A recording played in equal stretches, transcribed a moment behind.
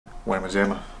Good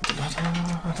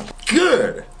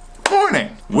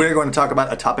morning! We're going to talk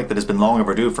about a topic that has been long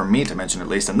overdue for me to mention at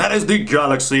least, and that is the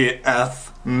Galaxy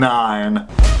S9.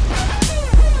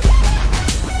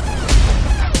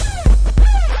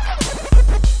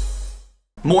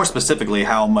 More specifically,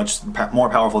 how much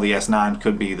more powerful the S9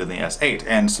 could be than the S8,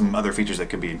 and some other features that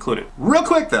could be included. Real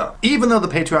quick though, even though the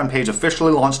Patreon page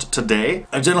officially launched today,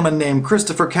 a gentleman named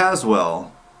Christopher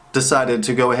Caswell decided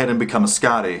to go ahead and become a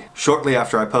Scotty shortly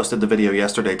after I posted the video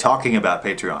yesterday talking about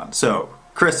Patreon. So,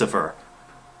 Christopher,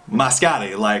 my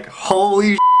Scotty, like,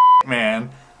 holy shit, man,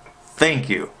 thank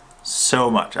you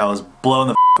so much. I was blown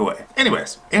the away.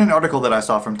 Anyways, in an article that I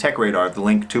saw from TechRadar, the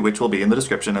link to which will be in the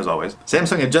description as always,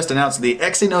 Samsung had just announced the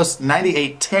Exynos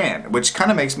 9810, which kind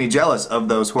of makes me jealous of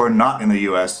those who are not in the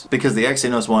US, because the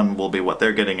Exynos one will be what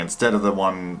they're getting instead of the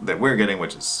one that we're getting,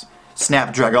 which is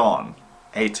Snapdragon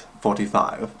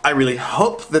 845. I really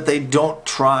hope that they don't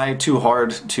try too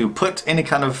hard to put any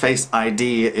kind of Face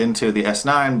ID into the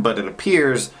S9, but it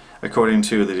appears, according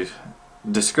to the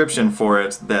description for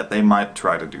it, that they might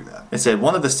try to do that. It said,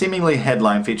 one of the seemingly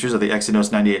headline features of the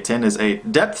Exynos 9810 is a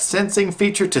depth sensing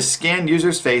feature to scan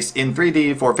user's face in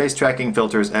 3D for face tracking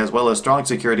filters, as well as strong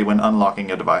security when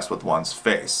unlocking a device with one's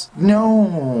face.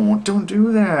 No, don't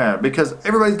do that, because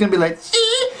everybody's gonna be like,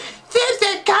 see, there's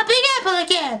that copying Apple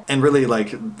again! And really, like,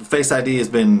 Face ID has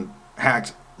been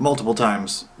hacked multiple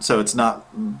times, so it's not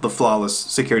the flawless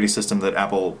security system that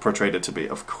Apple portrayed it to be,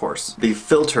 of course. The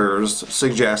filters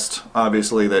suggest,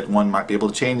 obviously, that one might be able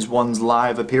to change one's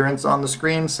live appearance on the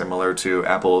screen, similar to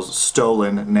Apple's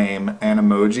stolen name and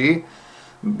emoji,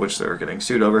 which they're getting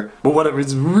sued over. But what a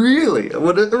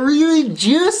really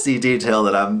juicy detail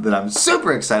that I'm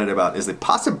super excited about is the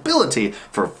possibility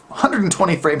for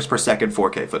 120 frames per second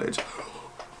 4K footage.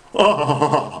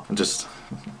 Oh, just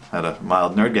had a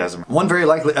mild nerdgasm. One very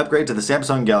likely upgrade to the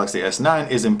Samsung Galaxy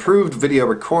S9 is improved video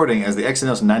recording, as the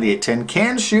Exynos 9810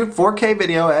 can shoot 4K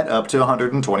video at up to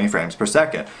 120 frames per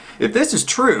second. If this is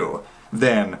true,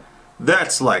 then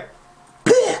that's like,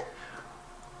 bleh!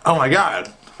 Oh my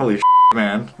god, holy shit,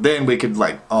 man. Then we could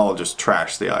like all just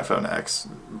trash the iPhone X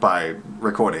by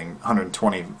recording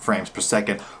 120 frames per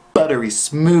second, buttery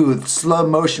smooth, slow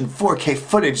motion 4K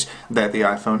footage that the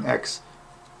iPhone X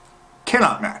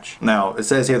cannot match. Now, it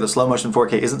says here that slow motion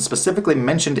 4K isn't specifically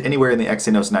mentioned anywhere in the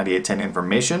Exynos 9810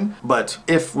 information, but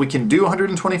if we can do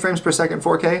 120 frames per second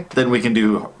 4K, then we can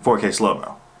do 4K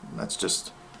slow-mo. That's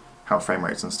just how frame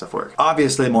rates and stuff work.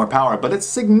 Obviously more power, but it's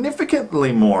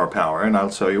significantly more power, and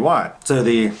I'll show you why. So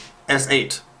the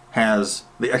S8 has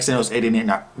the Exynos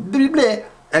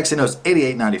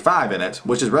 8895 in it,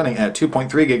 which is running at 2.3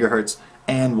 gigahertz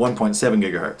and 1.7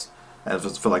 gigahertz.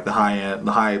 As for like the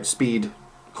high speed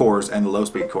cores and the low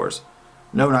speed cores.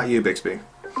 No, not you, Bixby.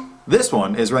 This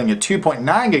one is running at 2.9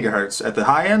 gigahertz at the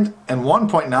high end and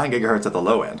 1.9 gigahertz at the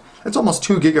low end. That's almost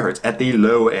 2 gigahertz at the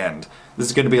low end. This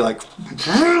is going to be like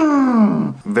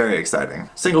very exciting.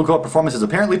 Single core performance is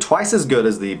apparently twice as good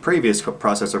as the previous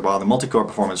processor, while the multi-core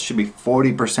performance should be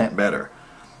 40% better.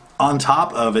 On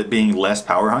top of it being less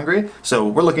power hungry, so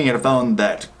we're looking at a phone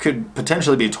that could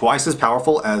potentially be twice as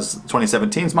powerful as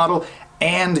 2017's model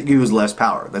and use less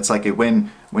power. That's like a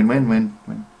win-win-win-win.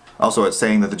 Also, it's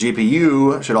saying that the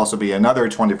GPU should also be another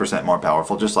 20% more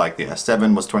powerful, just like the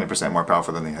S7 was 20% more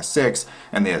powerful than the S6,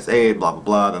 and the S8, blah blah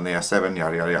blah, than the S7,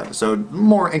 yada yada yada. So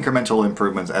more incremental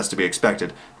improvements as to be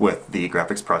expected with the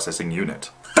graphics processing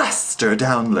unit. Faster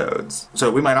downloads!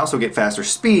 So we might also get faster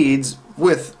speeds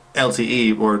with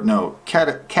LTE, or no,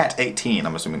 Cat 18,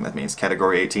 I'm assuming that means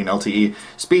Category 18 LTE,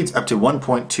 speeds up to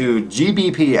 1.2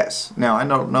 Gbps. Now, I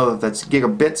don't know if that's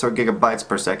gigabits or gigabytes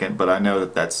per second, but I know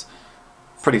that that's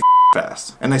pretty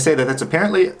fast. And they say that that's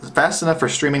apparently fast enough for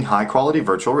streaming high-quality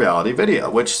virtual reality video,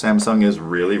 which Samsung is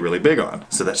really, really big on.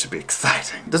 So that should be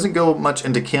exciting. It doesn't go much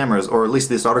into cameras, or at least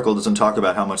this article doesn't talk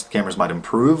about how much the cameras might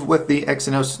improve with the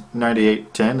Exynos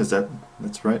 9810.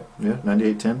 That's right? Yeah,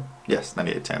 9810? Yes,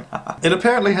 9810. It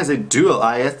apparently has a dual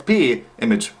ISP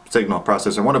image signal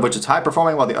processor, one of which is high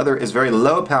performing while the other is very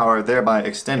low power, thereby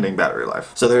extending battery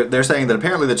life. So they're saying that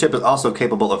apparently the chip is also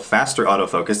capable of faster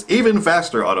autofocus, even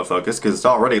faster autofocus, because it's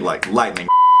already like lightning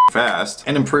fast,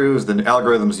 and improves the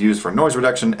algorithms used for noise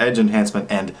reduction, edge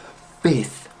enhancement, and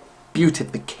face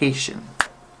beautification.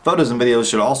 Photos and videos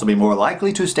should also be more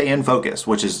likely to stay in focus,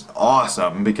 which is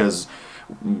awesome because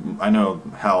I know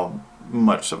how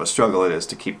much of a struggle it is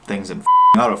to keep things in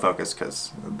autofocus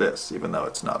because of this, even though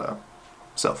it's not a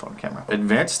cell phone camera.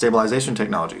 Advanced stabilization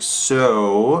technology.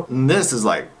 So this is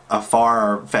like a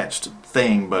far-fetched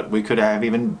thing, but we could have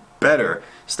even better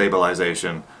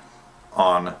stabilization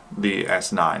on the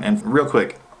S9. And real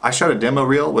quick, I shot a demo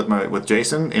reel with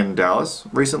Jason in Dallas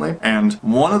recently, and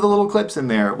one of the little clips in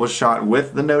there was shot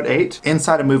with the Note 8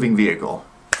 inside a moving vehicle.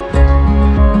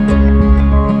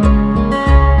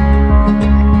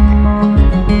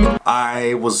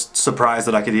 I was surprised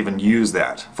that I could even use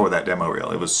that for that demo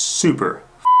reel. It was super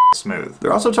smooth.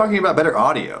 They're also talking about better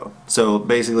audio. So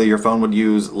basically your phone would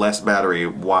use less battery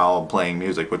while playing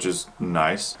music, which is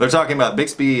nice. They're talking about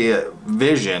Bixby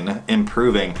Vision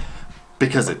improving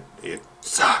because it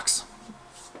sucks.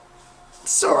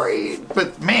 Sorry,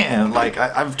 but man, like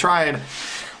I've tried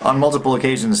on multiple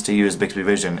occasions to use Bixby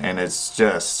Vision and it's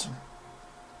just...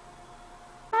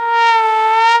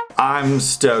 I'm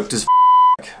stoked as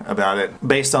about it.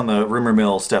 Based on the rumor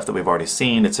mill stuff that we've already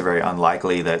seen, it's very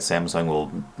unlikely that Samsung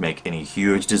will make any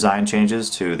huge design changes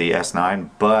to the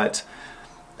S9, but...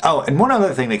 Oh, and one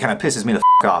other thing that kind of pisses me the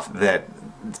off that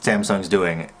Samsung's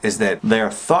doing is that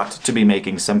they're thought to be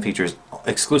making some features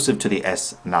exclusive to the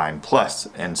S9 Plus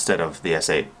instead of the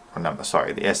S8. Or no,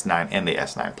 sorry, the S9 and the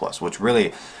S9 Plus, which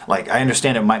really, like, I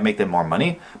understand it might make them more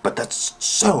money, but that's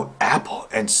so Apple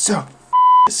and so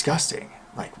disgusting.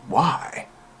 Like, why?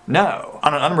 No.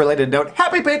 On an unrelated note,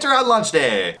 happy Patreon launch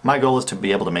day! My goal is to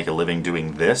be able to make a living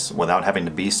doing this without having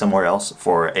to be somewhere else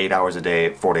for 8 hours a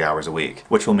day, 40 hours a week,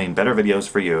 which will mean better videos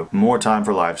for you, more time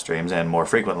for live streams, and more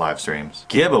frequent live streams,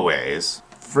 giveaways,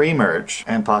 free merch,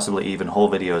 and possibly even whole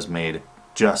videos made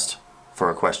just for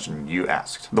a question you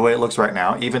asked. The way it looks right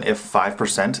now, even if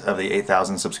 5% of the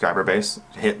 8,000 subscriber base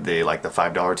hit the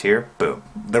 $5 tier, boom.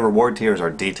 The reward tiers are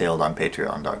detailed on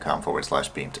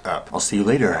patreon.com/BeamtUp. I'll see you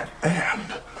later, and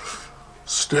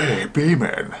stay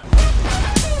beaming.